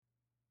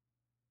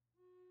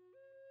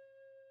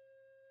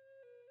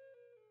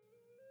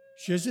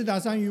雪士达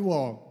山与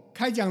我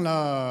开讲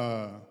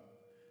了，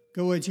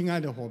各位亲爱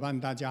的伙伴，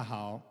大家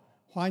好，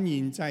欢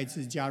迎再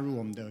次加入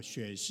我们的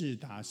雪士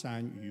达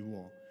山与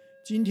我。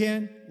今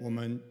天我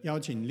们邀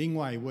请另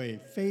外一位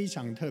非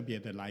常特别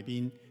的来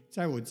宾，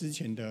在我之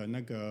前的那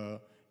个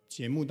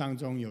节目当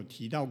中有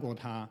提到过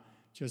他，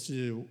就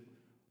是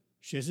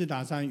雪士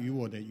达山与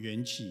我的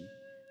缘起。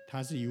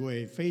他是一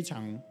位非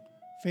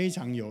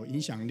常有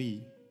影响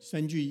力、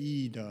深具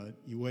意义的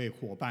一位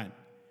伙伴。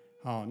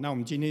好，那我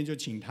们今天就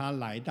请他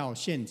来到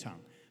现场。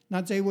那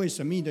这位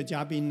神秘的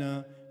嘉宾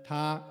呢，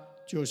她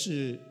就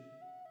是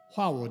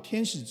画我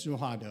天使之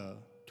画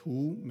的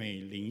涂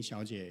美玲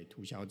小姐，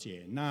涂小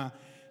姐。那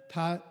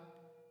她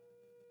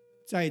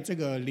在这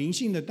个灵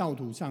性的道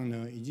途上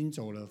呢，已经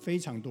走了非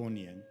常多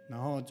年，然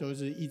后就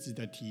是一直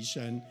的提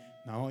升。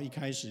然后一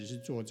开始是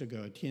做这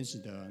个天使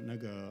的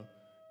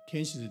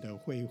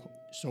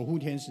守护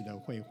天使的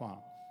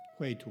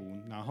绘图，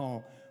然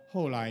后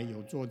后来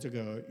有做这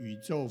个宇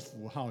宙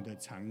符号的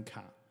闪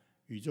卡，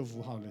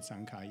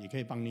也可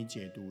以帮你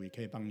解读，也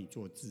可以帮你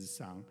做智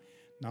商。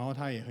然后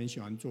他也很喜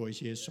欢做一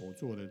些手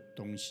做的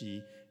东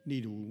西，例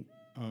如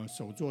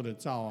手做的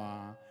皂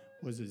啊，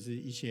或者是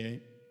一些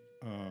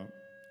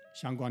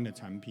相关的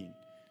产品，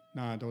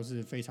那都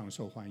是非常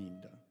受欢迎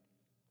的。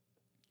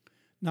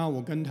那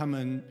我跟他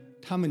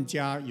们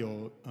家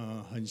有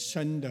很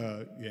深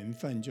的缘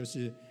分，就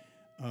是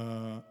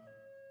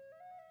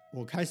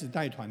我开始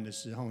带团的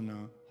时候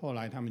呢，后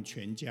来他们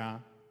全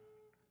家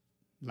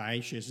来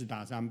雪士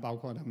达山，包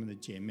括他们的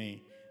姐妹，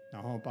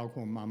然后包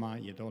括妈妈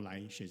也都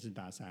来雪士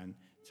达山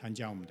参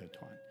加我们的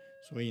团，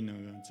所以呢，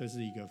这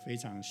是一个非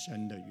常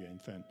深的缘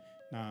分。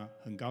那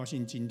很高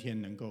兴今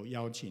天能够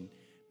邀请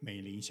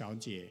美玲小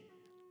姐，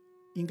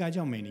应该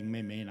叫美玲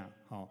妹妹啦，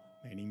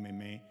美玲妹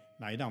妹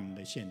来到我们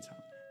的现场。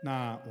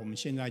那我们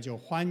现在就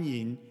欢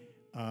迎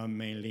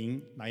美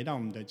玲来到我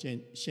们的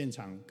现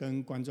场，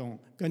跟观众、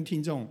跟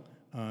听众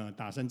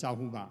打声招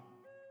呼吧。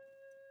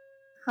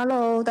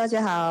Hello， 大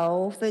家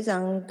好，非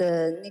常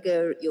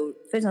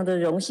的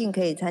荣幸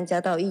可以参加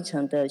到奕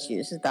成的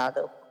雪士达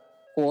的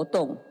活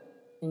动，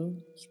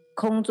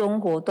空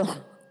中活动，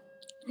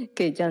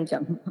可以这样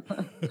讲吗？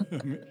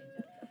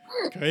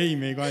可以，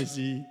没关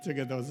系，这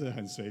个都是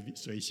很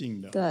随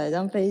性的。对，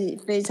然后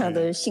非常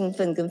的兴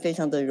奋跟非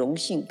常的荣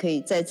幸，可以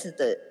再次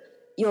的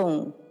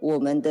用我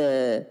们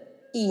的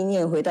意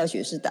念回到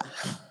雪士达。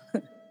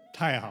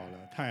太好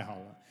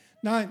了。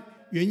那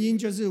原因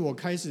就是我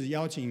开始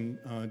邀请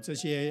这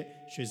些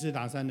雪士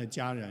达山的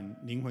家人、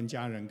灵魂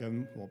家人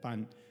跟伙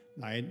伴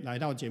来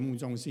到节目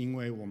中，是因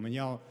为我们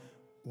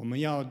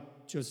要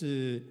就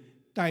是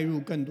带入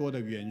更多的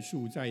元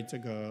素在这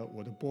个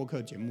我的播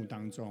客节目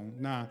当中。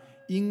那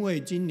因为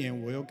今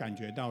年我有感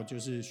觉到，就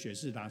是雪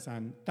士达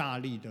山大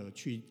力的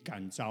去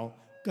感召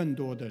更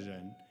多的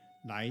人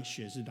来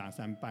雪士达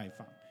山拜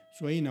访，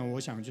所以呢，我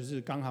想就是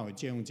刚好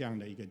借用这样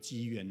的一个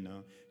机缘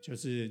呢，就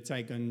是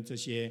在跟这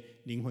些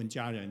灵魂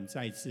家人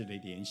再次的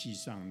联系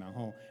上，然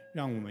后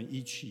让我们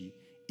一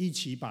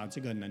起把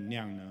这个能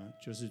量呢，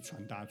就是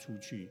传达出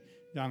去，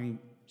让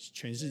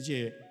全世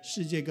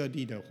界各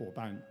地的伙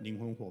伴、灵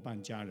魂伙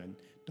伴、家人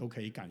都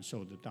可以感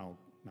受得到，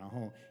然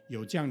后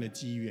有这样的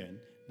机缘，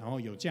然后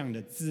有这样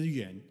的资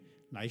源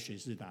来雪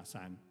士达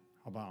山，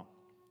好不好？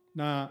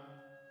那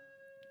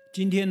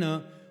今天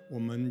呢，我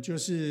们就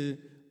是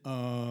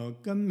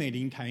跟美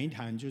玲谈一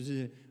谈，就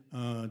是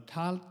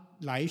她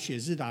来雪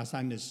士达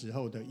山的时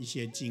候的一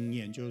些经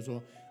验，就是说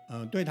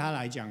对她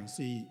来讲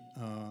是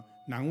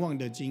难忘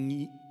的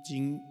经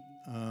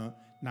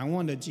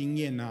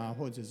验啊，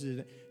或者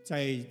是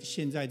在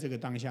现在这个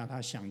当下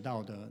她想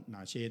到的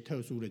哪些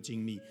特殊的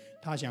经历，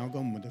她想要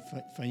跟我们的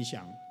分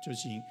享，就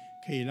行，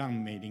可以让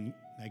美玲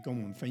来跟我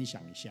们分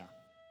享一下。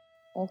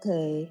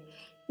OK，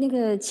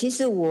 其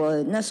实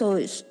我那时候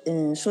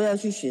说要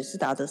去雪士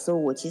达的时候，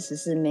我其实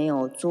是没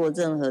有做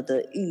任何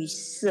的预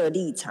设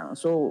立场，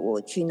说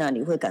我去那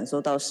里会感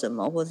受到什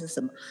么或是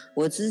什么，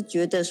我只是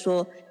觉得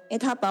说，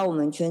他把我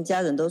们全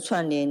家人都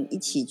串联一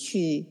起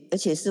去，而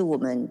且是我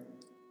们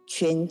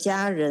全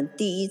家人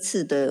第一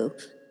次的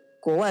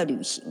国外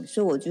旅行，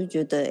所以我就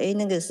觉得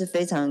那个是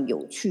非常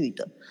有趣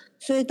的。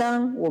所以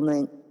当我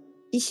们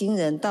一行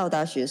人到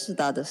达雪士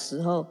达的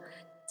时候，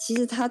其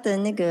实他的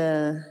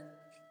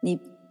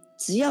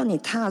只要你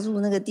踏入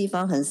那个地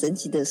方，很神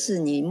奇的是，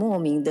你莫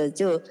名的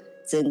就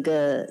整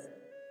个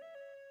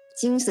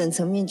精神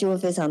层面就会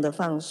非常的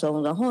放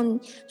松。然后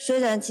虽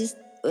然其实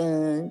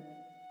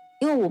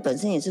因为我本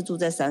身也是住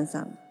在山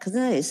上，可是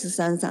那也是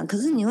山上，可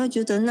是你会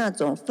觉得那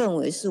种氛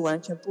围是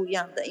完全不一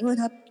样的，因为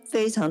它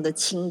非常的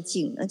清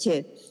静，而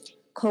且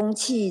空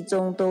气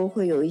中都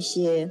会有一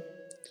些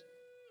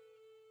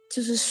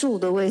就是树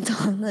的味道，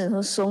那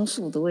种松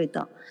树的味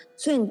道，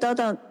所以你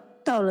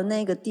到了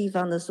那个地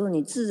方的时候，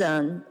你自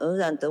然而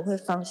然的会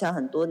放下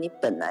很多你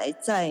本来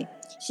在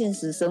现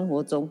实生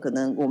活中可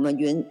能我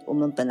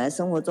们本来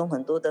生活中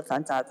很多的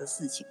繁杂的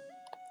事情，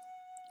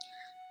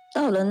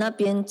到了那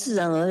边自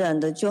然而然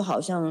的就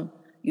好像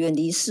远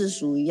离世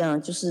俗一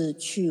样，就是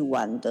去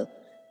玩的。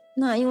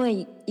那因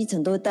为一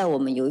晨都会带我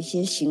们有一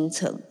些行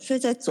程，所以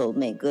在走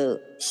每个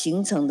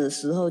行程的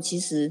时候，其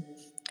实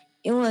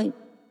因为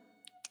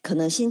可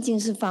能心境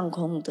是放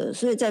空的，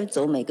所以在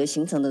走每个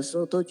行程的时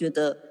候都觉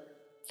得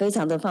非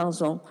常的放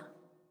松。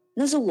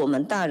那是我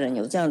们大人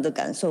有这样的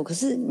感受，可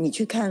是你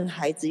去看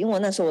孩子，因为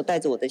那时候我带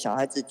着我的小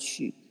孩子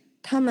去，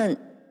他们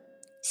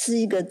是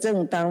一个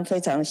正当非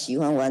常喜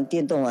欢玩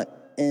电动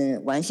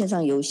玩线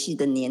上游戏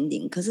的年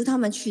龄，可是他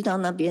们去到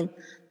那边，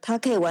他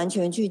可以完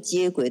全去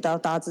接轨到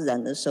大自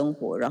然的生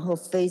活，然后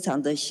非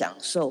常的享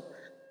受，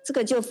这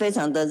个就非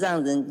常的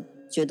让人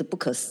觉得不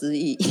可思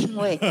议，因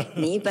为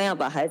你一般要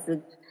把孩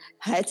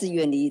子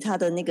远离他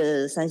的那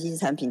个3C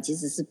产品，其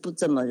实是不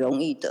这么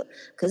容易的。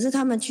可是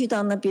他们去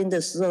到那边的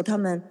时候，他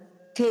们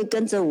可以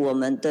跟着我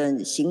们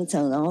的行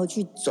程，然后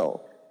去走，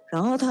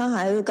然后他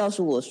还会告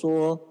诉我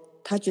说，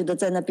他觉得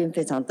在那边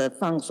非常的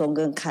放松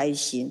跟开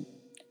心。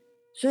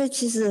所以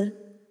其实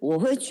我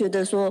会觉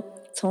得说，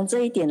从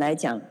这一点来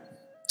讲，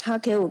他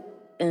给我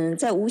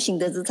在无形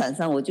的资产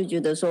上，我就觉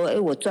得说，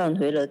我赚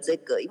回了这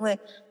个，因为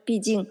毕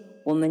竟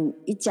我们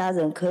一家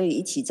人可以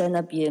一起在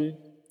那边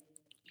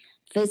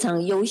非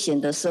常悠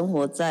闲的生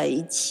活在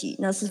一起，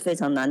那是非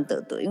常难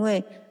得的。因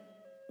为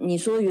你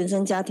说原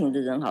生家庭的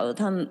人好了，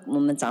我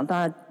们长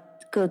大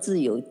各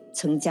自有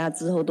成家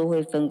之后都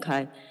会分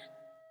开，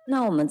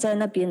那我们在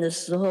那边的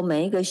时候，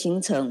每一个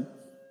行程，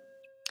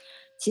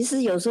其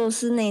实有时候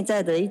是内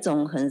在的一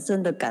种很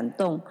深的感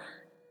动，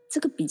这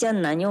个比较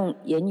难用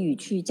言语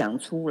去讲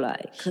出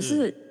来，可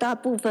是大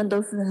部分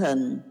都是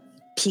很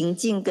平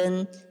静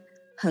跟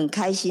很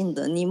开心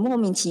的，你莫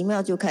名其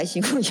妙就开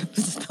心，我也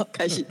不知道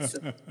开心什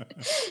么。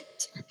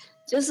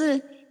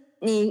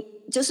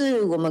就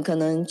是我们可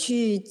能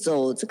去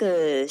走这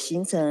个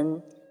行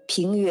程，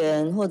平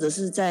原或者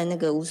是在那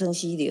个无声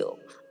溪流，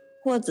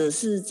或者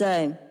是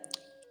在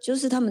就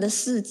是他们的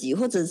市集，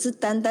或者是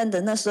单单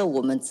的那时候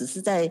我们只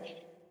是在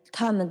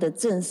他们的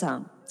镇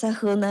上在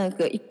喝那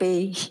个一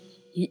杯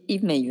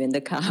1美元的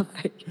咖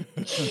啡，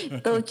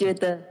都觉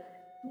得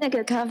那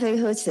个咖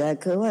啡喝起来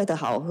格外的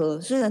好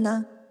喝。虽然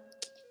呢，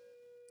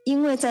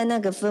因为在那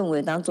个氛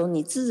围当中，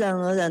你自然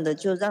而然的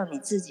就让你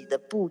自己的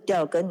步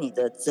调跟你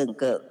的整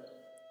个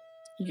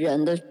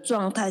人的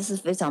状态是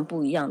非常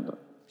不一样的。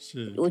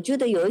是，我觉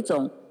得有一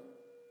种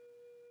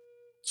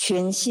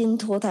全新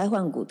脱胎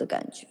换骨的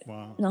感觉。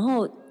哇，然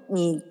后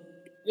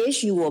也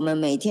许我们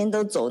每天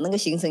都走那个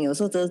行程，有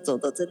时候走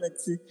的真的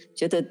是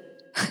觉得，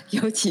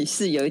尤其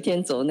是有一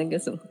天走那个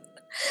什么，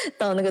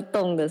到那个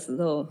洞的时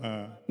候，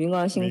冥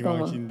王星洞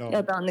吗？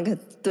要到那个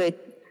对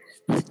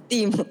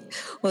地母，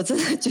我真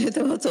的觉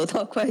得我走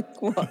到快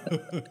挂了。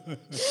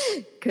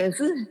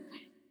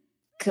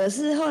可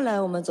是后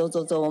来我们走，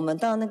我们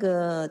到那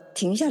个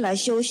停下来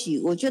休息，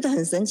我觉得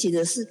很神奇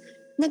的是，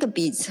那个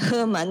比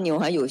车蛮牛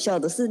还有效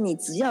的是，你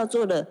只要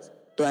做了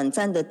短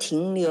暂的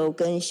停留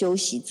跟休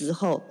息之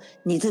后，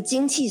你的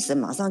精气神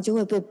马上就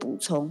会被补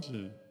充。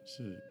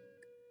是。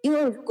因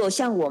为如果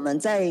像我们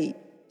在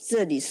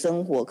这里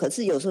生活，可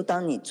是有时候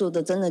当你做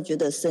的真的觉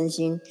得身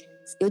心，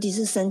尤其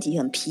是身体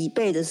很疲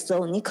惫的时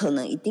候，你可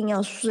能一定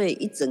要睡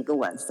一整个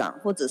晚上，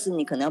或者是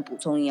你可能要补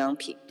充营养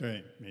品。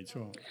对，没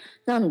错。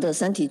让你的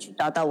身体去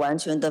达到完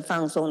全的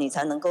放松，你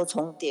才能够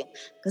充电。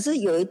可是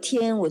有一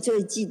天，我就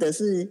记得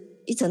是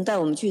一晨带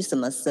我们去什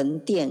么神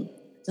殿，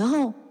然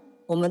后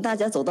我们大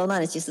家走到那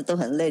里，其实都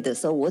很累的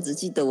时候，我只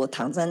记得我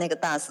躺在那个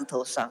大石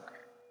头上，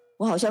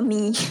我好像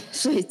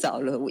睡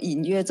着了。我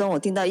隐约中我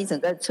听到一晨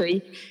在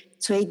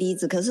吹笛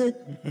子，可是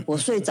我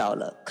睡着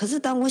了。可是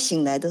当我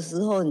醒来的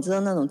时候，你知道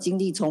那种精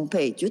力充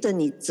沛，觉得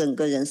你整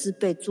个人是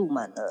被注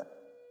满了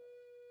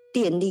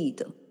电力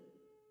的。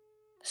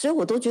所以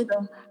我都觉得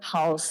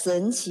好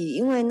神奇，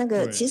因为那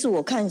个其实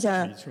我看一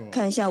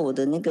下我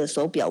的那个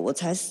手表，我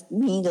才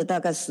眯了大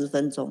概10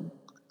分钟，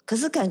可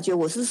是感觉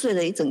我是睡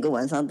了一整个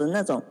晚上的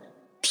那种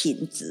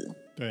品质。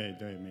对，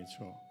没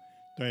错。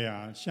对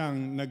啊，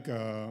像那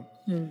个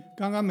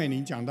刚刚美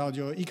玲讲到，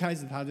就一开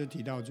始他就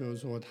提到，就是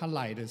说他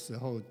来的时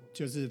候，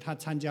就是他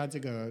参加这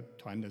个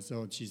团的时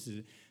候，其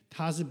实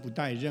他是不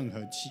带任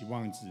何期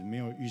望值，没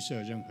有预设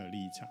任何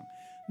立场。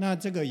那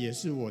这个也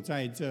是我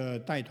在这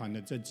带团的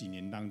这几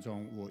年当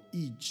中，我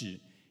一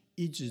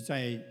直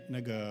在那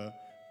个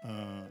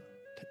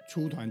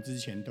出团之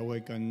前都会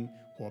跟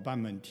伙伴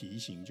们提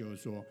醒，就是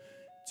说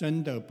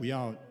真的不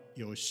要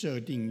有设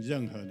定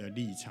任何的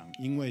立场，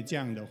因为这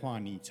样的话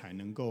你才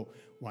能够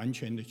完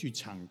全的去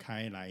敞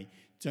开来，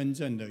真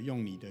正的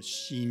用你的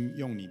心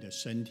用你的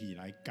身体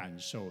来感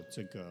受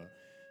这个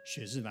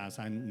雪士达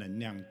山能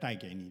量带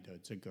给你的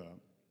这个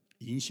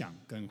影响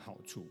跟好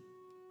处。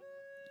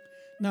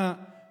那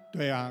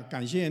对啊，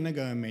感谢那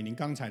个美玲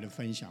刚才的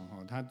分享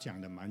哈，她讲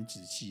的蛮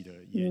仔细的，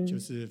也就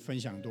是分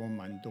享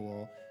蛮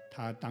多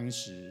她当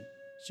时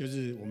就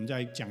是我们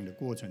在讲的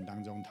过程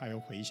当中，她又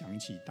回想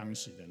起当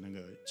时的那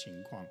个情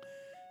况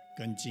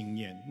跟经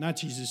验，那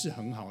其实是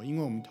很好，因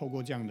为我们透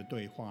过这样的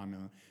对话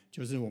呢，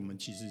就是我们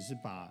其实是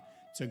把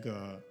这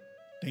个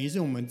等于是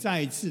我们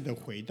再一次的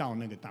回到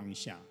那个当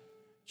下，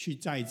去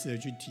再一次的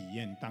去体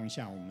验当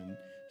下我们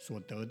所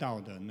得到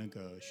的那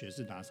个雪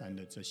士达山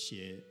的这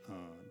些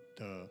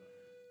的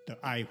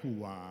爱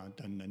护啊，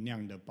的能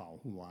量的保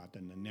护啊，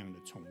的能量的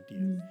充电。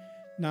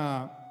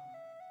那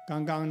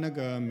刚刚那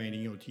个美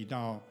玲有提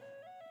到，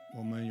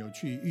我们有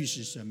去玉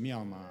石神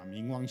庙嘛，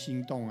冥王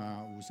星洞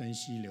啊，武圣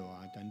溪流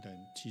啊等等，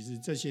其实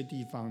这些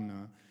地方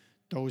呢，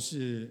都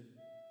是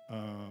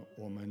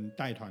我们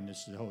带团的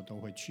时候都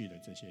会去的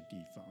这些地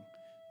方。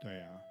对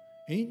啊，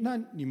那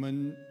你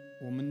们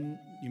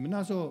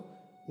那时候，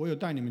我有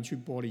带你们去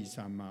玻璃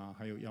山吗？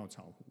还有药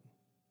草湖，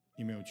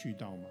你们有去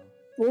到吗？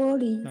玻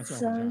璃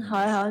山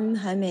好像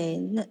还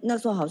没，那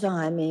时候好像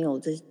还没有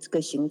这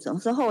个行程，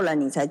是后来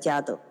你才加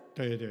的。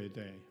对对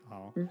对，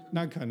好，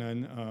那可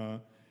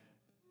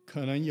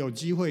能有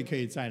机会可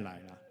以再来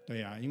啦。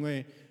对啊，因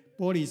为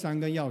玻璃山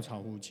跟药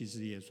草湖其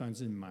实也算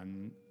是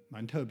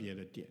蛮特别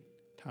的点，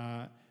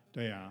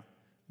对啊，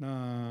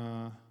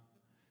那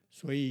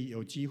所以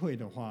有机会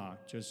的话，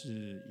就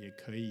是也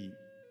可以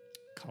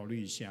考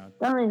虑一下。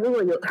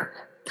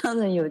当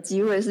然有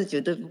机会是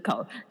绝对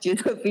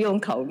不用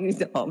考虑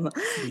的，好吗？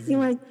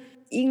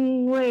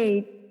因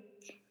为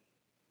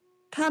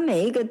它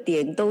每一个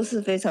点都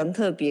是非常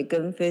特别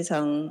跟非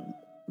常，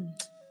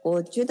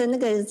我觉得那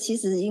个其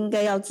实一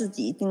定要自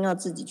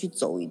己去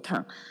走一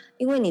趟，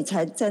因为你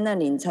才在那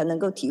里，你才能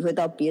够体会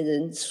到别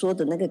人说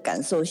的那个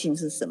感受性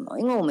是什么。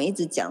因为我们一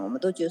直讲，我们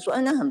都觉得说，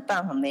那很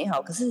棒很美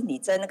好，可是你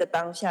在那个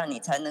当下，你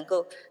才能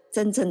够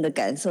真正的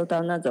感受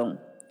到那种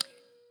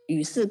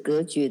与世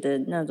隔绝的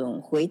那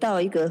种，回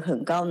到一个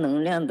很高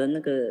能量的那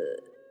个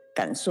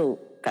感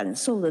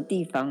受的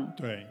地方。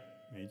对，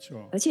没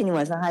错。而且你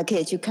晚上还可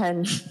以去看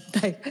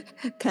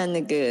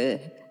那个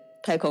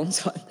太空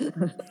船。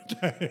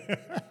对，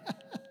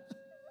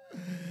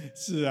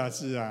是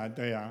啊，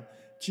对啊。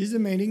其实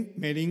美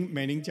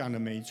玲讲的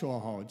没错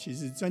哈，其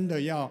实真的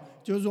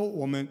就是说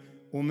我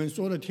们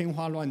说的天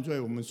花乱坠，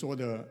我们说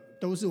的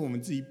都是我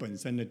们自己本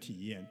身的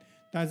体验，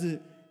但是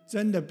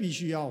真的必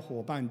须要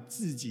伙伴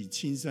自己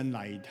亲身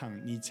来一趟，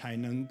你才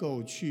能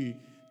够去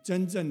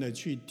真正的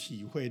去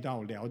体会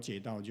到、了解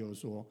到，就是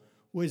说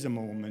为什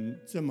么我们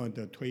这么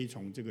的推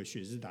崇这个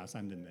雪士达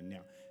山的能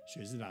量，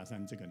雪士达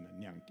山这个能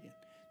量点。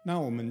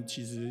那我们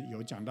其实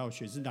有讲到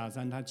雪士达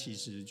山，它其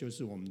实就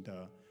是我们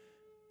的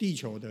地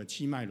球的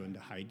7脉轮的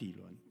海底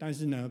轮。但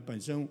是呢，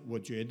本身我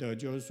觉得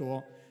就是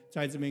说，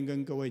在这边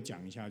跟各位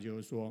讲一下，就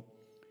是说，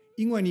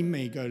因为你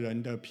每个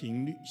人的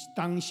频率、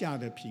当下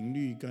的频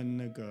率跟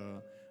那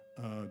个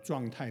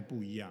状态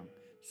不一样，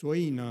所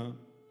以呢，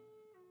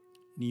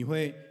你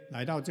会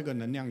来到这个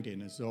能量点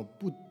的时候，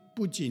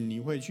不仅你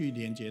会去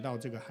连接到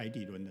这个海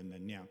底轮的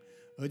能量，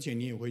而且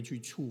你也会去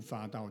触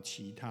发到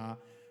其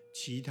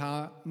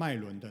他脉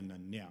轮的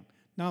能量。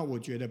那我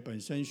觉得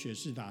本身雪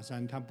士达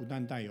山它不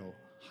但带有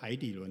海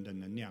底轮的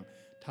能量，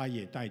它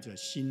也带着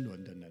心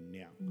轮的能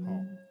量，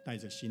带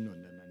着心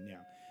轮的能量。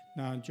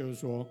那就是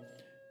说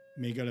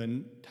每个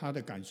人他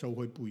的感受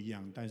会不一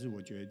样，但是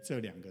我觉得这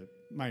2个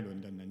脉轮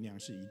的能量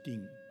是一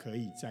定可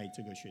以在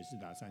这个雪士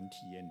达山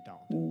体验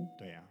到的。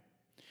对啊。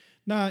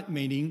那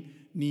美玲，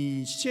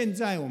你现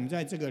在我们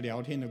在这个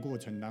聊天的过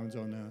程当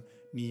中呢，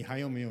你还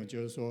有没有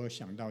就是说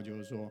想到就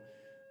是说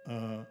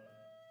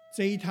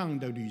这一趟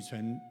的旅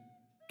程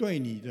对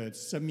你的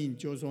生命，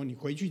就是说你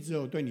回去之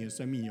后对你的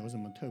生命有什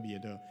么特别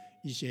的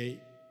一些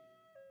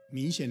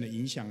明显的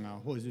影响啊，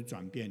或者是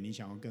转变，你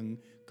想要跟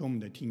我们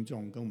的听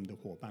众、跟我们的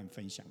伙伴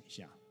分享一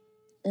下？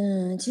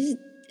其实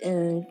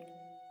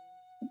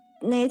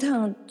那一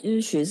趟就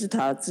是雪士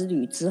塔之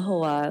旅之后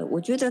啊，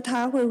我觉得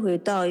他会回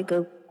到一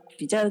个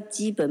比较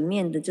基本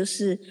面的，就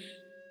是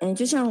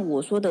就像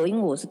我说的，因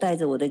为我是带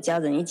着我的家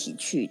人一起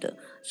去的，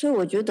所以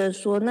我觉得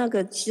说那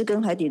个其实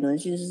跟海底轮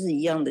其实是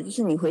一样的，就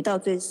是你回到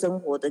最生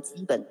活的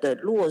基本的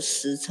落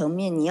实层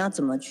面，你要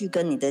怎么去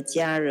跟你的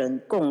家人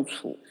共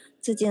处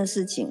这件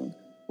事情，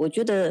我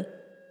觉得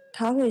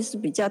它会是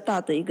比较大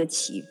的一个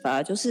启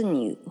发，就是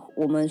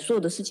我们所有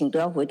的事情都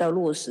要回到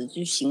落实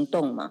去行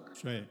动嘛。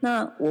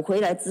那我回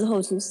来之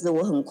后，其实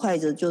我很快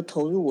的就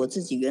投入我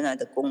自己原来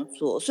的工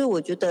作，所以我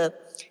觉得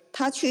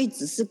他去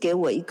只是给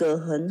我一个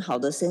很好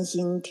的身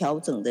心调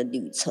整的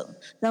旅程，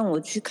让我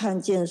去看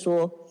见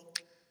说，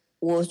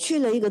我去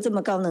了一个这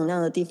么高能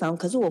量的地方，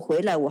可是我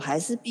回来我还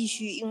是必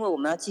须，因为我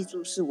们要记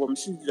住是我们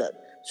是人，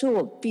所以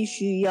我必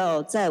须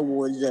要在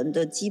我人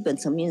的基本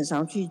层面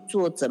上去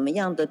做怎么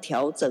样的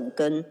调整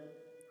跟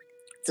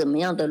怎么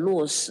样的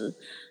落实。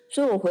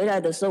所以我回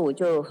来的时候，我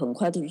就很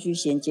快的去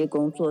衔接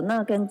工作。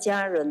那跟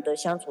家人的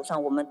相处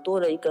上，我们多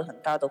了一个很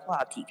大的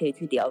话题可以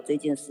去聊这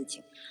件事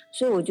情。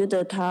所以我觉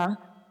得他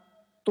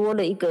多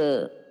了一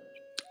个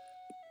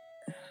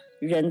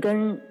人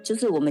跟就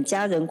是我们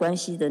家人关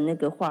系的那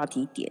个话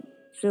题点，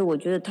所以我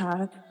觉得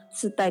他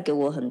是带给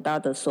我很大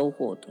的收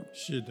获的。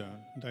是的，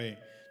对。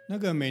那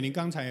个美玲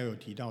刚才也有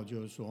提到，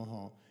就是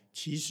说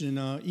其实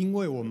呢，因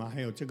为我们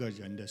还有这个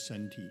人的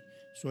身体，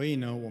所以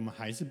呢，我们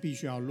还是必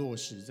须要落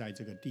实在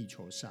这个地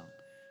球上。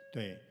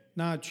对，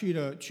那去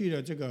了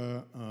这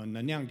个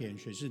能量点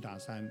雪士达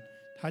山，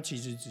它其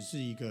实只是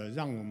一个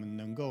让我们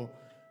能够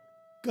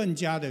更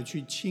加的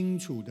去清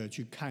楚的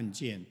去看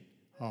见，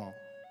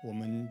我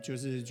们就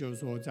是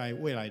说在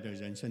未来的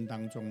人生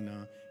当中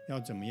呢，要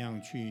怎么样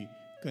去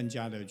更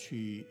加的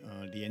去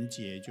连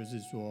结，就是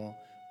说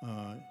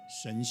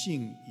神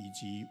性以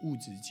及物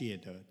质界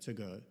的这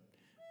个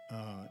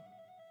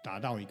达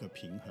到一个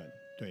平衡。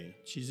对，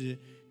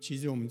其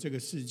实我们这个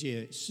世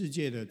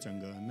界的整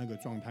个那个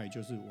状态，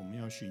就是我们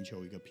要寻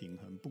求一个平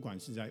衡，不管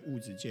是在物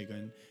质界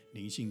跟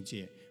灵性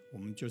界，我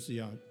们就是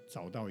要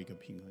找到一个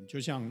平衡。就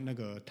像那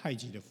个太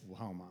极的符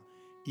号嘛，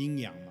阴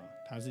阳嘛，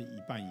它是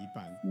一半一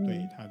半，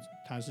对，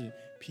它是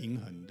平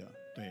衡的。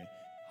对，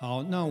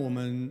好，那我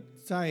们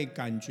再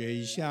感觉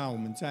一下，我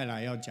们再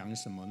来要讲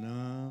什么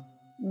呢？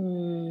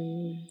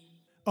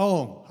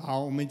好，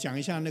我们讲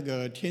一下那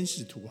个天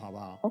使图好不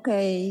好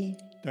 ？OK。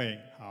对，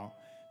好。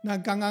那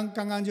刚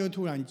刚就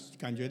突然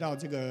感觉到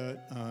这个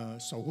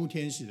守护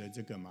天使的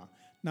这个嘛，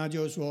那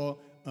就是说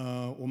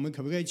我们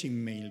可不可以请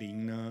美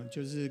玲呢，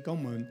就是跟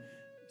我们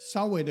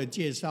稍微的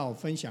介绍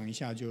分享一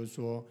下，就是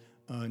说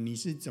你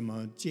是怎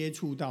么接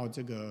触到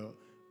这个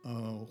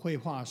绘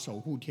画守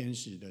护天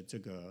使的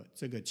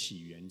这个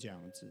起源，这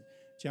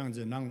样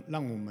子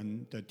让我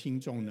们的听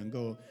众能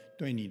够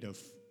对你的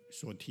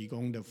所提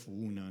供的服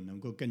务呢能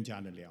够更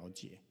加的了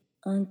解。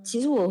其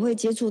实我会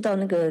接触到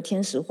那个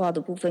天使画的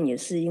部分，也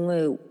是因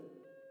为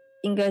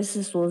应该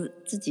是说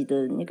自己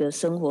的那个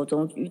生活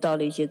中遇到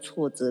了一些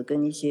挫折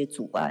跟一些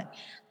阻碍。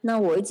那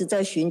我一直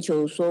在寻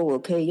求说我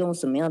可以用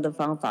什么样的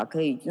方法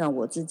可以让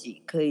我自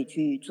己可以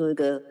去做一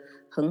个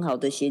很好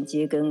的衔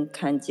接跟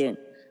看见。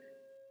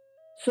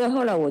所以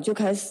后来我就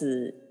开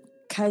始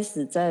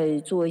在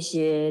做一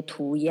些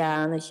涂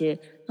鸦那些，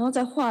然后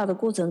在画的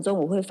过程中，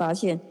我会发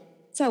现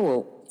在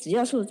我只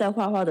要是在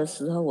画画的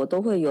时候，我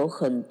都会有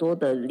很多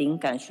的灵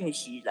感讯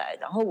息来，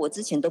然后我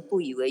之前都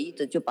不以为意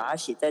的就把它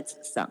写在纸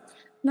上。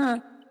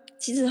那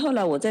其实后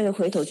来我再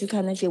回头去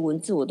看那些文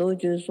字，我都会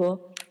觉得说，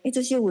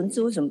这些文字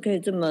为什么可以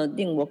这么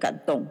令我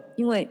感动？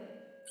因为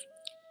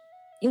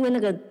那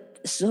个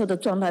时候的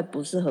状态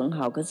不是很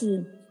好，可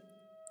是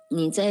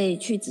你再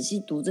去仔细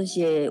读这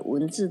些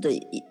文字的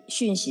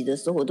讯息的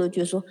时候，我都觉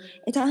得说，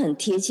它很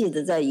贴切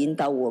的在引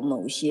导我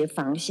某些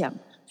方向，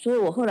所以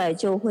我后来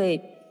就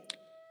会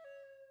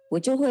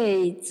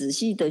仔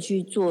细的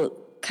去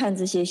看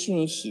这些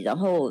讯息，然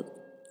后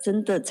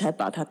真的才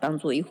把它当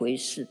做一回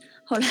事。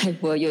后来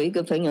我有一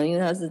个朋友，因为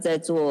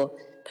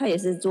他也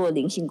是做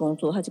灵性工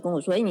作，他就跟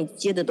我说，你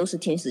接的都是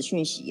天使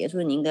讯息耶，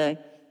所以你应该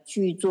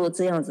去做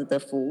这样子的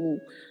服务。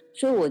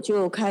所以我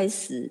就开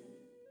始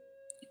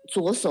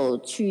着手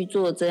去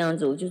做这样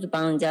子，我就是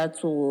帮人家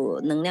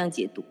做能量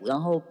解读，然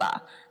后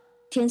把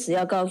天使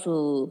要告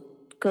诉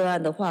个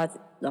案的话，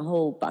然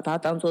后把它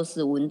当作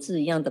是文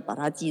字一样的把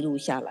它记录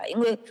下来。因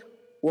为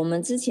我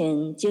们之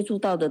前接触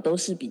到的都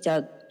是比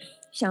较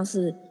像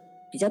是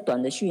比较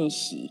短的讯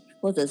息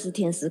或者是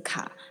天使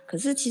卡，可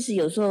是其实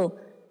有时候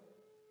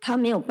他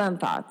没有办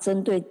法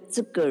针对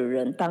这个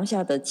人当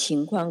下的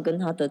情况跟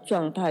他的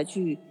状态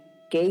去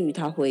给予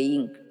他回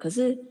应。可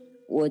是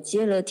我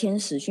接了天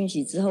使讯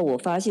息之后，我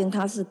发现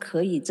他是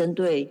可以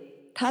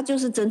就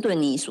是针对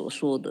你所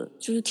说的，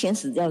就是天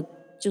使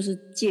就是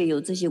借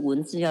由这些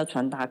文字要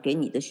传达给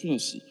你的讯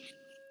息。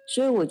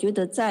所以我觉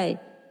得在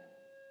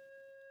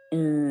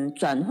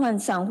转换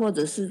上或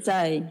者是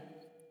在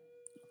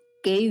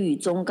给予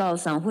忠告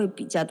上会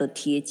比较的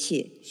贴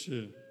切。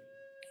是，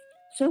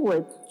所以我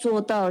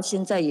做到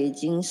现在也已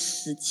经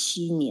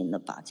17年了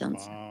吧，这样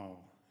子。哇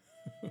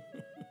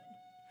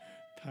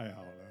太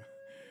好了，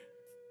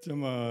这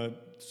么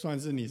算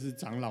是你是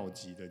长老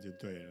级的就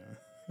对了。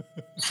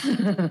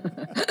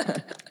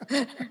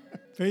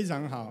非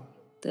常好。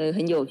对，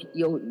很有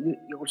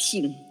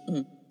幸。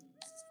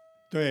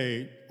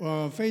对，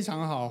非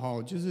常好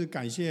哈，就是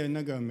感谢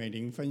那个美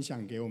玲分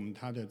享给我们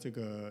她的这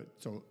个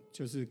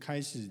就是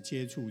开始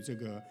接触这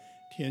个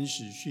天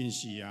使讯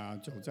息啊，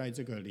走在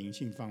这个灵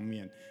性方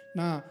面。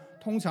那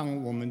通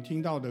常我们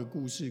听到的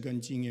故事跟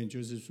经验，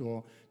就是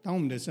说，当我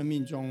们的生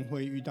命中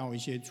会遇到一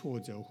些挫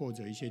折或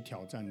者一些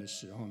挑战的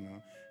时候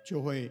呢，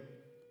就会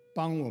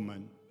帮我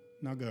们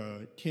那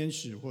个天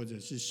使或者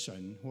是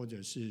神或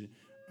者是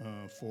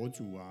佛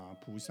祖啊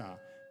菩萨，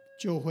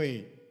就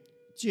会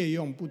借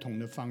用不同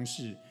的方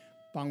式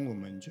帮我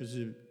们，就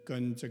是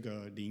跟这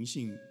个灵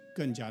性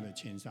更加的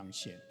牵上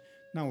线。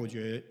那我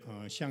觉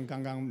得像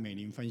刚刚美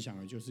玲分享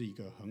的，就是一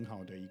个很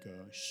好的一个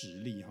实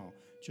例哈，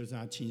就是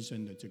她亲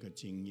身的这个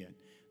经验。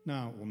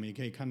那我们也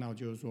可以看到，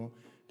就是说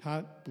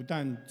她不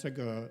但这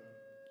个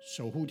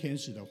守护天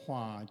使的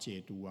画解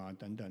读啊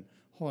等等，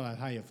后来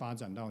她也发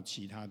展到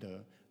其他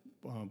的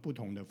不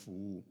同的服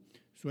务。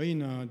所以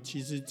呢，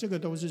其实这个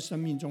都是生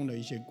命中的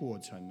一些过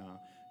程啊，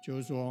就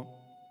是说，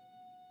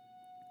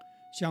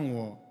像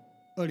我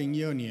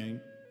2012年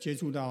接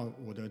触到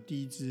我的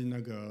第一支那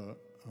个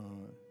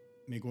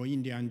美国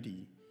印第安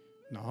笛，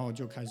然后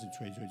就开始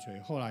吹，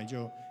后来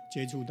就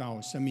接触到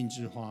生命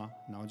之花，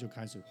然后就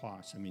开始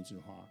画生命之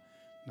花，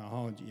然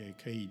后也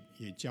可以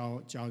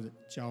教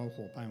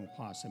伙伴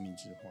画生命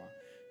之花。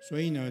所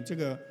以呢，这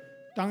个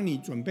当你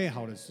准备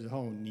好的时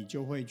候，你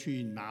就会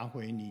去拿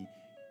回你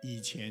以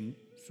前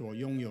所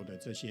拥有的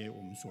这些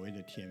我们所谓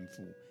的天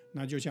赋，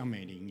那就像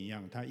美玲一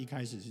样，她一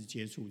开始是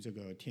接触这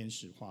个天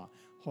使画，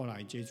后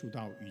来接触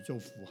到宇宙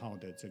符号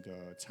的这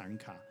个禅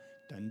卡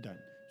等等，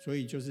所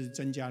以就是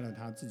增加了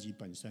她自己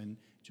本身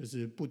就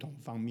是不同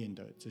方面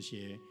的这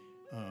些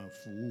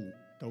服务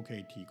都可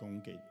以提供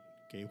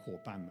给伙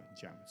伴们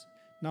这样子。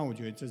那我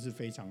觉得这是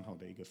非常好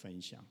的一个分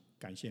享，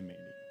感谢美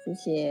玲。谢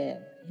谢。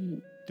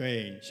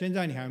对，现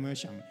在你还有没有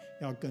想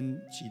要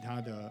跟其他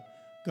的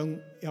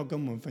要跟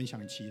我们分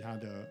享其他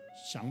的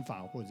想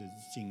法或者是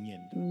经验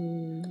的？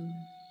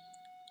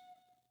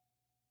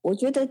我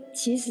觉得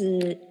其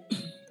实，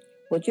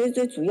我觉得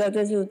最主要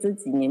就是这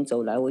几年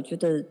走来，我觉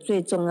得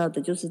最重要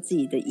的就是自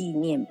己的意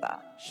念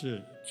吧。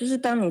是，就是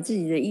当你自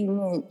己的意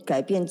念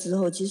改变之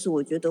后，其实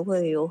我觉得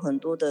会有很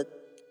多的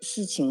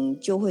事情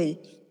就会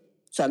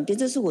转变。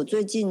这是我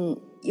最近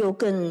又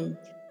更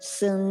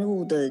深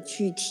入的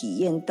去体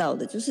验到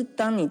的，就是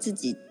当你自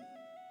己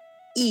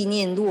意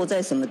念落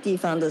在什么地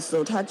方的时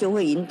候，它就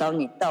会引导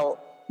你到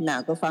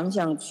哪个方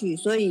向去。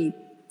所以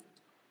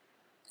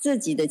自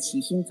己的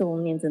起心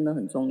动念真的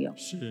很重要。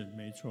是，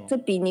没错。这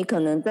比你可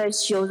能在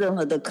修任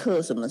何的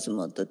课什么什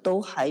么的都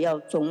还要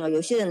重要。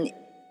有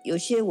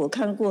些我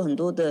看过很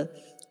多的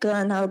个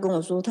案，他会跟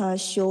我说他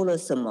修了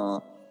什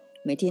么，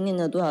每天念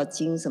了多少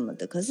经什么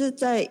的，可是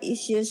在一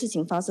些事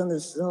情发生的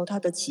时候，他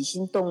的起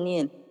心动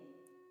念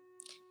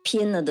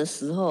偏了的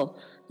时候，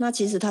那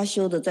其实他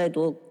修的再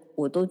多，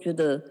我都觉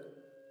得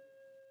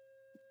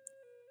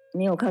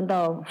没有看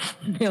到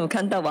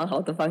往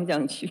好的方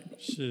向去。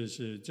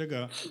是这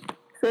个，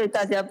所以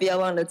大家不要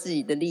忘了自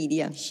己的力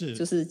量，是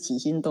就是起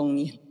心动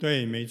念。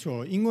对，没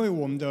错，因为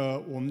我们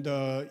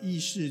的意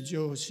识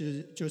就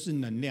是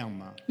能量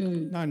嘛。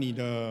那你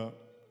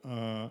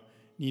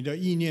的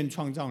意念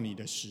创造你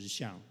的实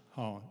相。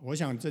我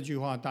想这句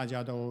话大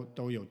家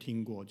都有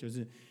听过，就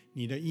是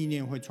你的意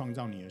念会创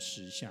造你的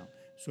实相。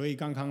所以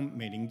刚刚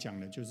美玲讲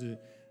的就是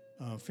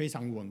非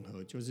常吻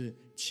合，就是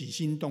起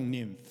心动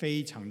念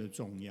非常的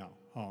重要。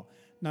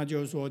那就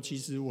是说，其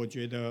实我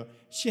觉得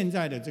现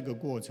在的这个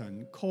过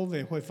程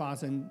 ，COVID 会发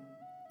生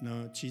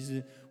呢，其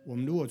实我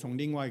们如果从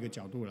另外一个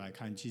角度来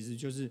看，其实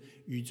就是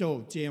宇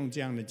宙借用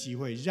这样的机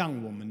会，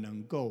让我们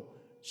能够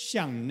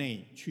向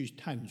内去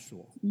探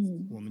索，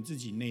我们自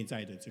己内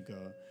在的这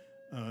个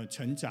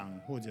成长，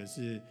或者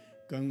是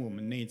跟我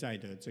们内在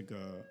的这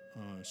个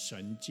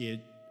神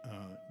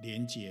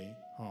连结，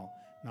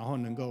然后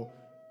能够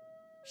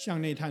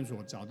向内探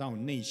索，找到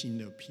内心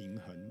的平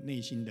衡、内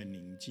心的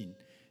宁静。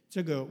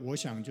这个我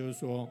想就是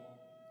说，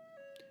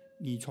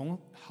你从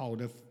好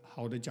的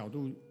角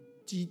度、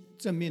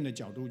正面的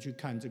角度去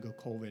看这个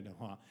COVID 的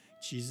话，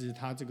其实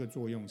它这个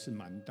作用是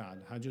蛮大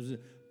的。它就是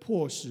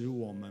迫使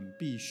我们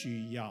必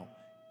须要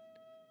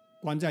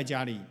关在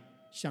家里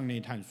向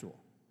内探索，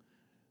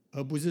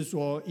而不是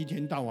说一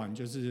天到晚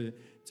就是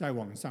在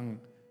网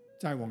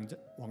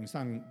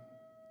上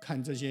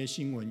看这些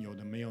新闻有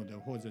的没有的，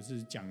或者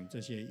是讲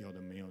这些有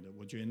的没有的。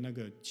我觉得那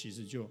个其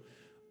实就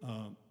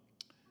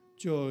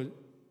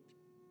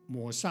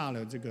抹煞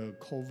了这个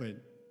COVID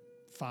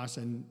发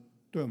生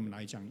对我们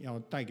来讲要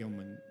带给我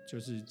们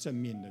就是正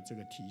面的这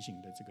个提醒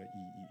的这个意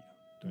义。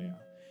对啊，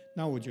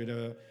那我觉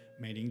得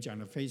美玲讲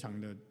的非常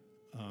的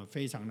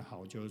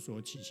好，就是说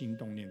起心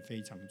动念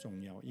非常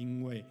重要，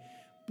因为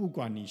不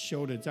管你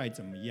修的再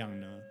怎么样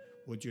呢，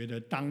我觉得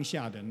当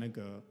下的那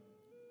个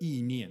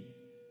意念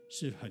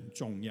是很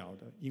重要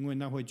的，因为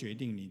那会决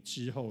定你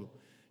之后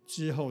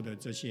的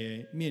这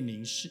些面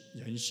临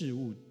人事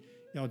物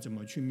要怎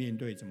么去面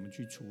对、怎么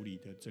去处理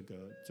的这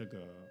个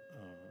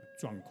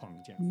状况，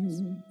这样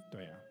子。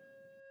对啊。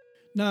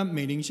那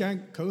美玲现在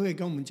可不可以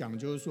跟我们讲，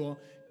就是说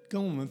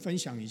跟我们分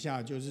享一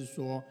下，就是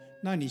说，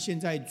那你现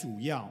在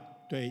主要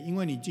对，因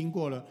为你经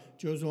过了，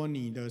就是说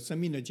你的生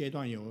命的阶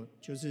段有，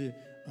就是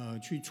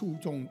去触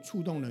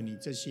动了你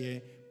这些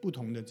不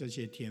同的这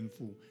些天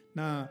赋，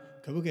那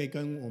可不可以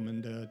跟我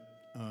们的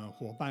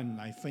伙伴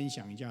来分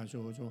享一下，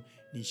说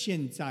你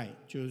现在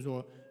就是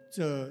说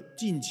这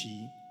近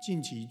期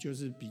就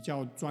是比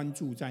较专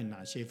注在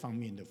哪些方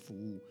面的服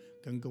务，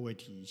跟各位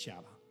提一下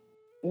吧。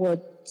我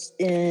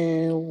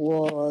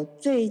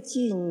最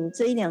近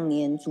这1-2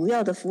年主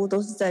要的服务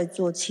都是在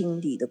做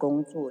清理的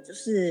工作，就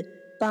是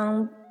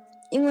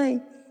因为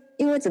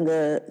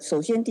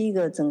首先第一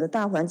个，整个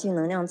大环境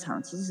能量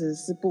场其实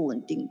是不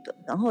稳定的，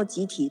然后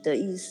集体的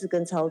意识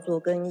跟操作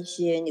跟一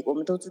些我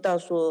们都知道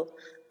说，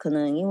可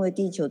能因为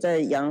地球在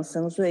扬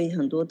升，所以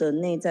很多的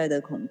内在的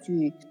恐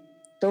惧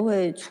都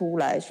会出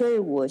来，所以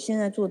我现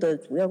在做的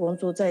主要工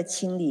作在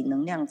清理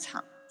能量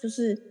场，就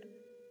是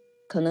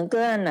可能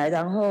个案来，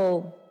然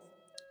后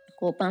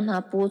我帮他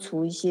拨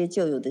除一些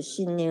旧有的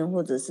信念，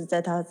或者是在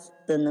他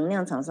的能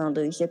量场上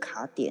的一些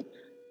卡点，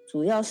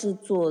主要是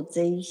做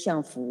这一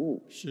项服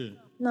务。是。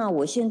那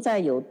我现在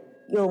有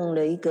用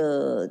了一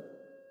个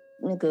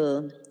那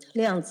个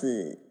量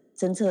子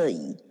侦测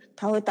仪，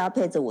它会搭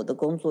配着我的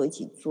工作一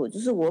起做，就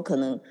是我可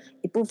能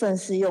一部分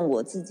是用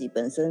我自己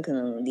本身可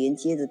能连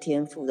接的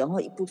天赋，然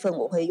后一部分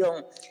我会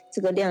用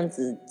这个量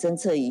子侦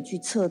测仪去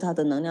测它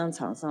的能量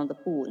场上的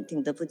不稳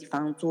定的地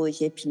方，做一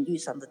些频率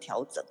上的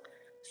调整。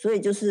所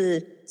以就是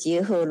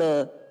结合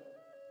了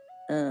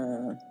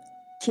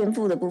天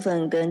赋的部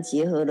分，跟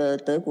结合了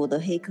德国的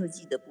黑科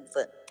技的部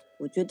分，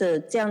我觉得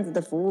这样子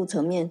的服务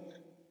层面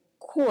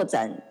扩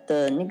展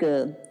的那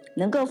个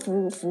能够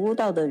服务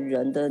到的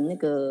人的那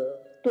个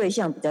对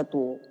象比较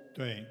多。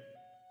对，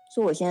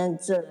所以我现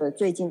在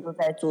最近都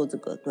在做这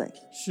个。对，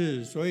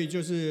是，所以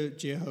就是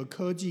结合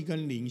科技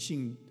跟灵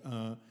性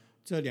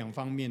这两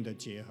方面的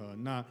结合，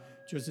那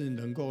就是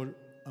能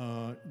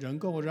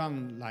够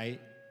让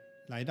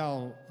来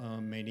到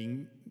美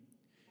林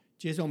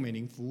接受美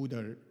林服务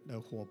的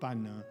伙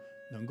伴呢，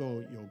能够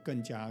有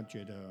更加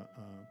觉得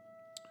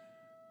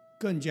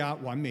更加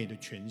完美的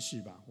诠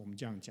释吧，我们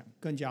这样讲，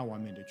更加完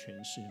美的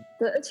诠释。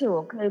对，而且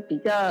我可以比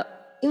较，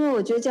因为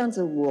我觉得这样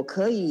子，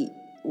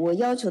我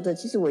要求的，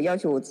其实我要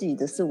求我自己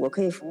的是，我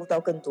可以服务到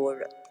更多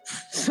人，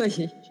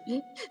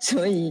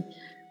所以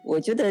我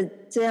觉得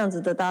这样子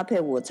的搭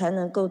配，我才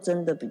能够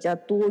真的比较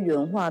多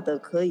元化的，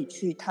可以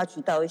去 touch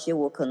到一些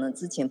我可能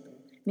之前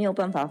没有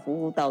办法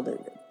服务到的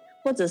人，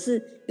或者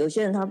是有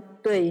些人他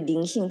对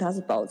灵性他是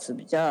保持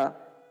比较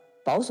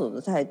保守的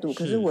态度，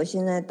可是我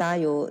现在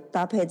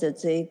搭配着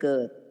这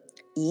个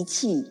仪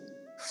器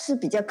是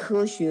比较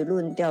科学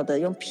论调的，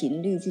用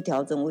频率去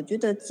调整。我觉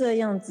得这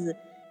样子，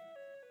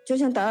就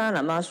像达赖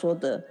喇嘛说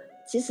的，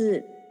其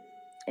实，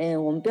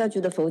我们不要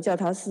觉得佛教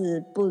它是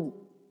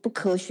不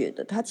科学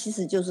的，它其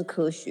实就是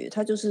科学，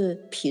它就是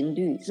频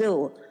率。所以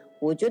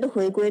我觉得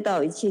回归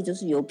到一切就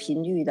是由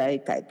频率来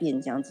改变，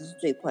这样子是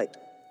最快的。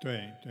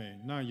对对，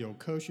那有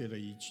科学的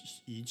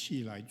仪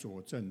器来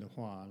佐证的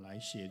话，来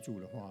协助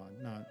的话，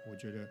那我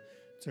觉得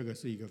这个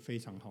是一个非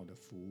常好的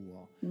服务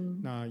哦。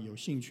那有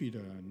兴趣的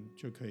人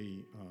就可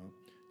以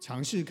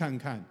尝试看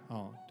看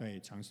哦，对，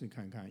尝试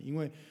看看，因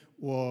为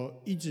我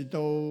一直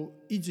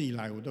以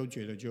来我都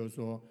觉得就是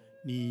说，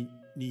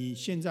你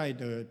现在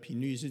的频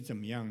率是怎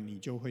么样，你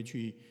就会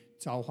去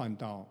召唤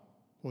到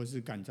或者是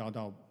感召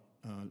到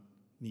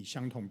你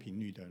相同频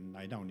率的人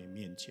来到你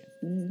面前。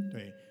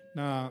对，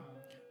那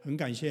很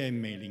感谢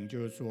美玲，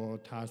就是说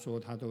她说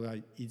她都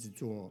在一直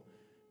做，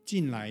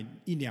近来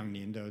1-2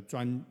年的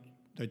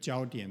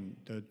焦点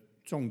的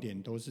重点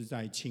都是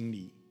在清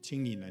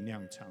理能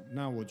量场。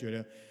那我觉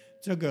得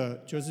这个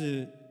就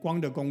是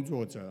光的工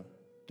作者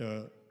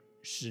的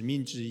使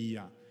命之一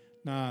啊。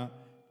那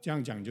这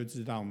样讲就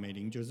知道美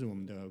玲就是我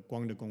们的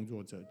光的工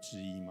作者之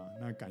一嘛。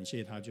那感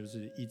谢她就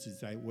是一直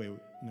在为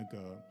那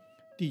个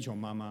地球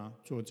妈妈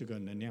做这个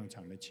能量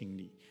场的清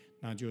理，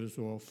那就是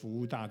说服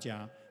务大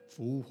家，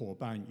服务伙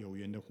伴，有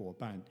缘的伙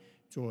伴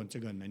做这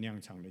个能量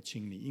场的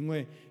清理。因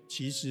为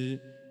其实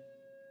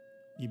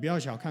你不要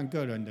小看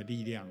个人的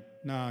力量，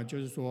那就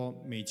是说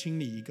每清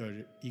理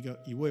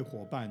一位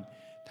伙伴，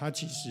他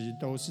其实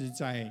都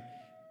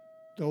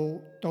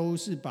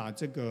是把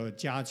这个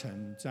加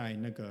成在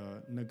那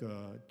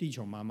个地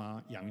球妈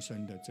妈扬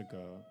升的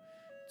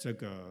这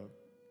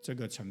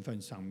个成分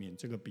上面，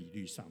这个比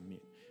率上面，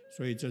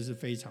所以这是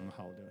非常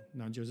好的。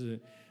那就是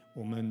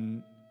我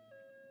们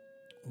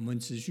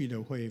持续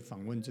的会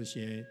访问这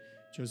些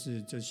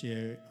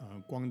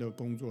光的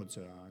工作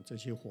者啊，这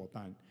些伙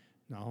伴，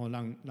然后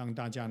让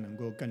大家能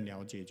够更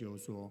了解，就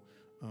是说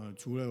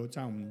除了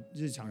在我们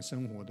日常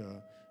生活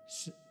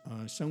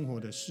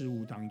的事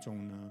物当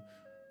中呢，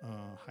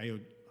还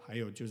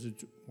有就是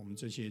我们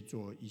这些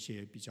做一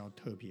些比较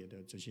特别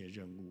的这些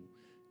任务，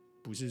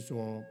不是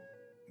说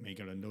每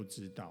个人都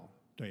知道，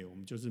对，我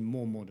们就是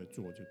默默的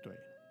做就对了。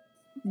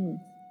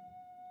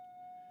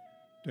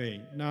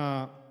对，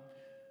那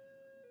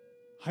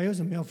还有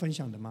什么要分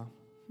享的吗？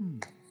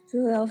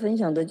最后要分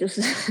享的就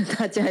是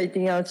大家一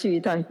定要去一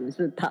趟雪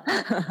士达。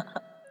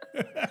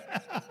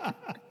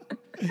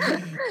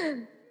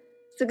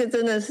这个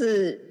真的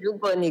是，如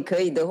果你可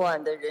以的话，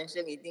你的人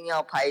生一定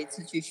要排一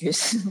次去雪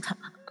士达。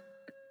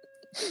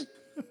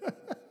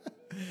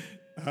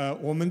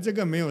我们这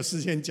个没有事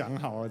先讲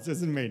好，这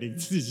是美玲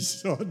自己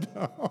说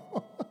的。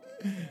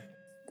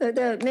对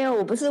对，没有，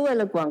我不是为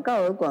了广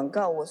告而广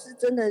告，我是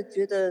真的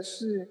觉得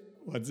是。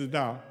我知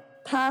道。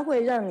它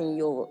会让你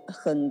有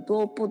很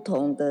多不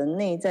同的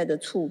内在的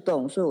触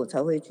动，所以我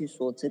才会去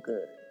说这个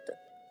的。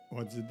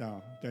我知道，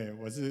对，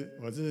我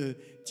是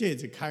借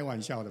着开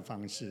玩笑的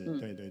方式，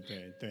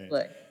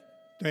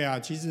对啊，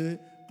其实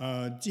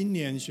今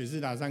年雪士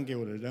达山给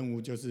我的任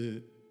务就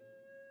是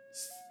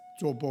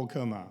做播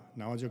客嘛，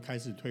然后就开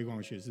始推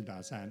广雪士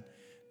达山。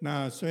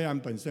那虽然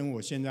本身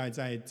我现在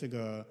在这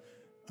个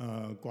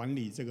管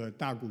理这个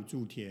大谷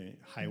铸铁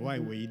海外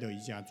唯一的一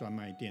家专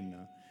卖店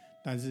呢，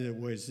但是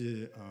我也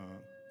是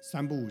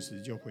3不5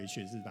时就回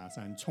雪士达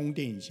山充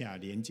电一下，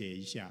连接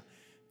一下，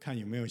看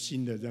有没有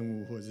新的任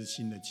务或者是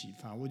新的启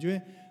发。我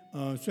觉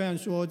得虽然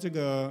说这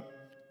个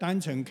单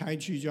程开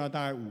去就要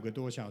大概5个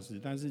多小时，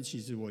但是其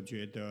实我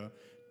觉得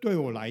对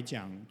我来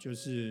讲，就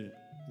是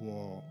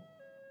我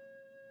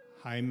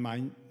还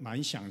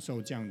蛮享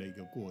受这样的一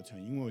个过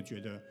程，因为我觉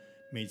得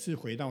每次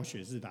回到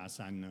雪士达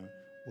山呢，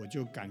我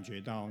就感觉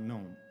到那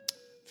种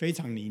非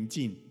常宁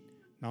静，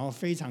然后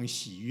非常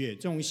喜悦。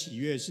这种喜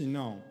悦是那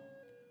种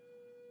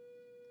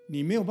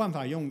你没有办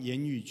法用言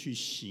语去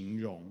形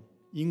容，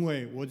因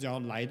为我只要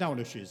来到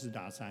了雪士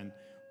达山，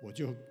我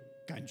就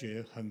感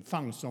觉很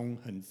放松、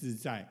很自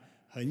在、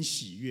很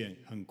喜悦、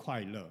很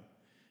快乐。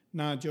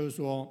那就是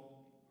说，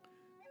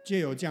借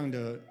由这样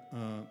的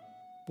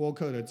播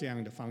客的这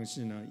样的方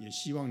式呢，也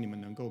希望你们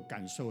能够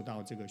感受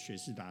到这个雪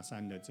士达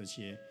山的这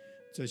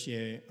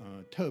些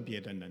特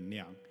别的能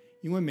量。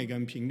因为每个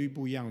人频率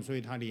不一样，所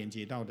以它连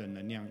接到的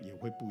能量也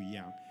会不一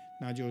样。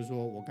那就是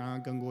说我刚刚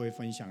跟各位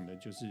分享的，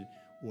就是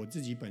我自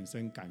己本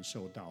身感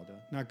受到的。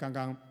那刚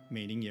刚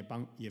美玲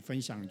也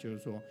分享，就是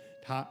说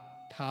她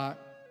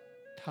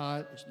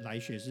来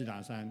雪士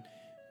达山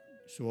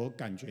所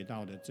感觉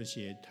到的这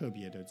些特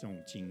别的这种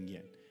经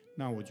验，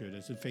那我觉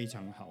得是非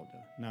常好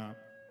的。那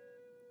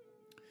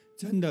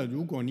真的，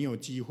如果你有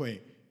机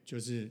会，就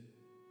是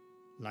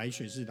来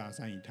雪士达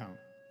山一趟，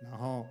然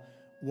后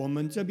我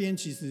们这边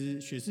其实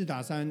雪士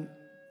达山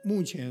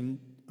目前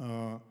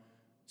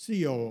是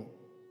有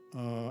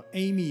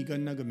Amy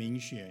跟那个明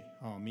雪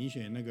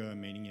那个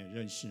美玲也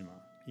认识嘛，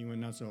因为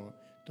那时候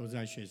都是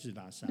在雪士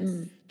达山，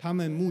他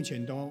们目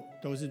前都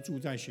是住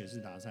在雪士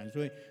达山，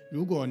所以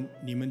如果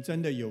你们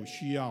真的有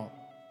需要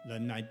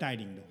人来带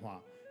领的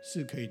话，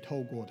是可以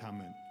透过他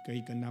们，可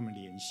以跟他们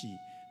联系，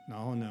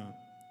然后呢，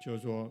就是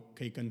说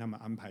可以跟他们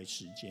安排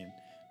时间。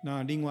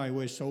那另外一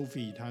位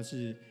Sophie，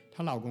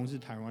 她老公是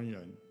台湾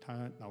人，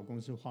她老公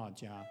是画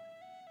家，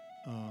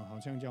好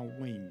像叫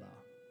Wayne 吧，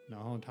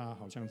然后他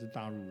好像是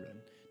大陆人，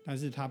但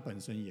是他本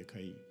身也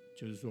可以，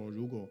就是说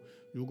如果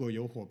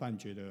有伙伴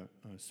觉得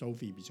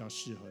Sophie 比较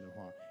适合的话，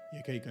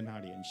也可以跟他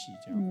联系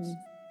这样子，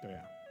对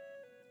啊。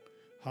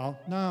好，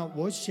那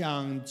我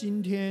想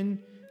今天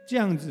这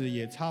样子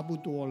也差不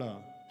多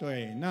了，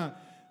对，那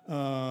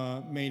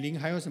美玲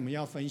还有什么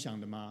要分享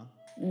的吗？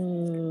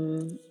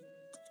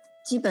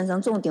基本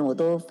上重点我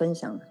都分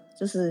享了，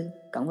就是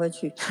赶快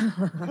去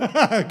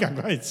赶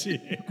快去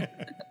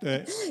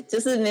对，就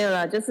是没有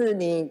啦，就是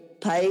你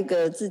排一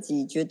个自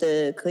己觉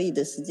得可以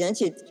的时间，而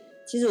且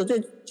其实我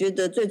觉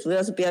得最主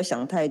要是不要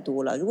想太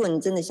多了，如果你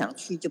真的想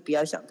去就不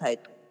要想太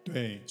多，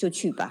对，就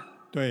去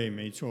吧，对，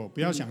没错，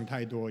不要想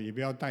太多，也不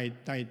要带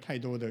太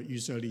多的预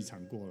设立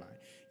场过来，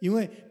因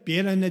为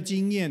别人的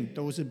经验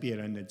都是别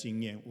人的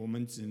经验，我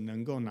们只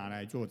能够拿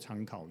来做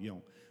参考用，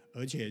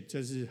而且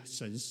这是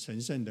神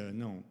圣的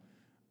那种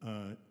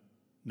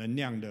能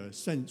量的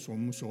我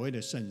们所谓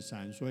的圣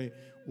山，所以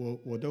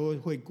我都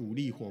会鼓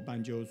励伙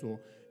伴，就是说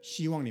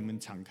希望你们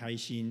敞开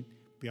心，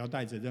不要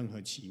带着任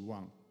何期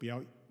望，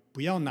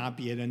不要拿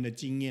别人的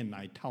经验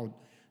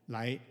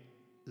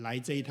来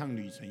这一趟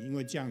旅程，因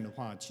为这样的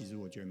话其实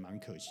我觉得蛮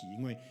可惜，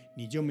因为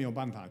你就没有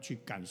办法去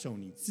感受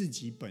你自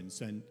己本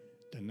身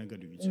的那个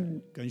旅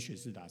程，跟雪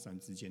士达山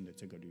之间的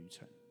这个旅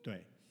程。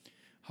对，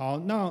好，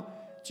那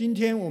今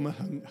天我们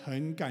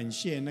很感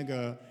谢那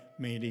个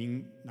美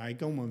玲来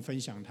跟我们分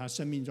享她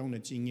生命中的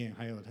经验，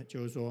还有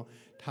就是说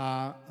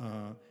她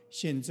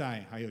现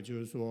在还有就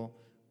是说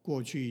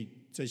过去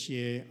这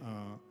些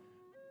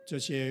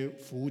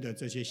服务的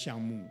这些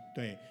项目。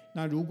对，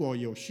那如果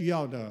有需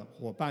要的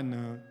伙伴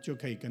呢，就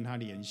可以跟他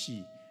联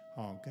系，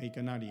可以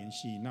跟他联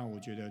系。那我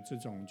觉得这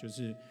种就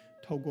是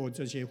透过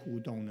这些互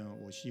动呢，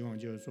我希望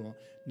就是说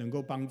能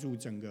够帮助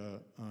整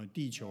个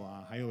地球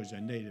啊，还有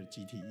人类的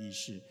集体意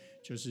识，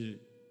就是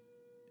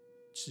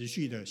持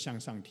续的向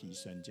上提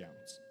升，这样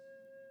子，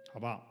好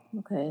不好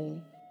 ？OK，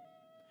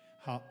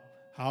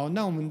 好，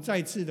那我们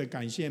再次的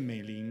感谢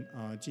美玲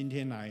今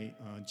天来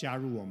加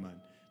入我们，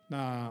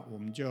那我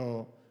们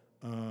就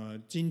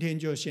今天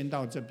就先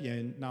到这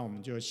边，那我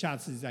们就下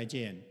次再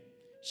见，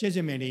谢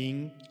谢美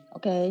玲。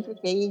OK，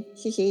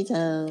 谢谢一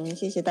成，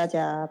谢谢大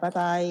家，拜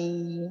拜。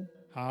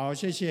好，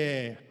谢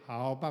谢，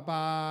好，拜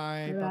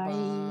拜，拜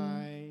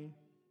拜。